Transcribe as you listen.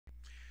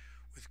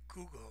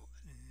Google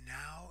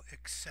now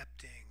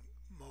accepting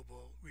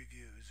mobile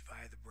reviews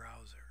via the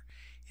browser.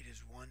 It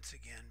is once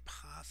again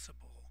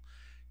possible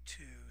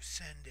to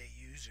send a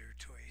user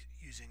to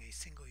using a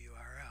single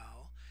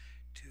URL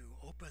to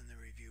open the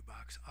review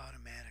box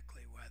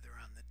automatically, whether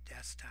on the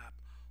desktop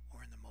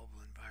or in the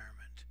mobile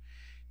environment.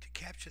 To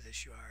capture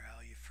this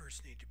URL, you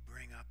first need to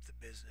bring up the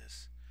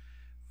business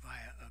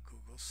via a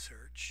Google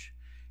search,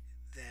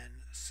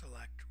 then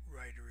select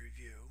Write a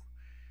Review.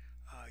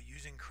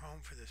 Using Chrome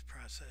for this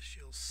process,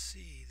 you'll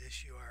see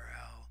this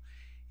URL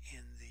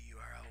in the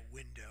URL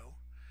window,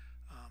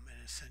 and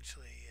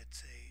essentially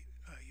it's a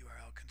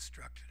URL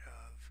constructed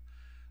of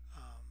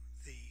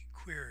the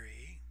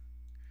query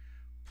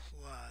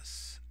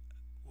plus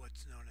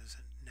what's now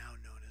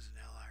known as an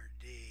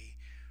LRD,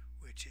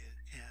 which is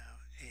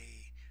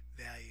a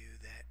value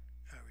that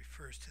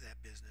refers to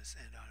that business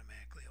and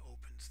automatically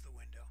opens the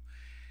window.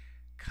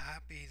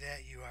 Copy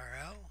that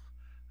URL.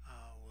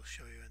 We'll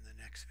show you in the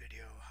next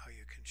video how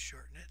you can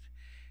shorten it,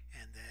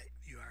 and that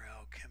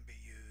URL can be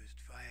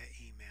used via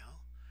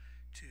email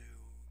to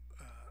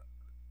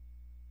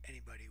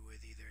anybody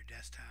with either a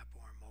desktop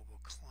or a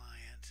mobile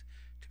client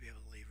to be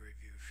able to leave a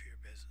review for your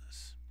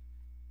business.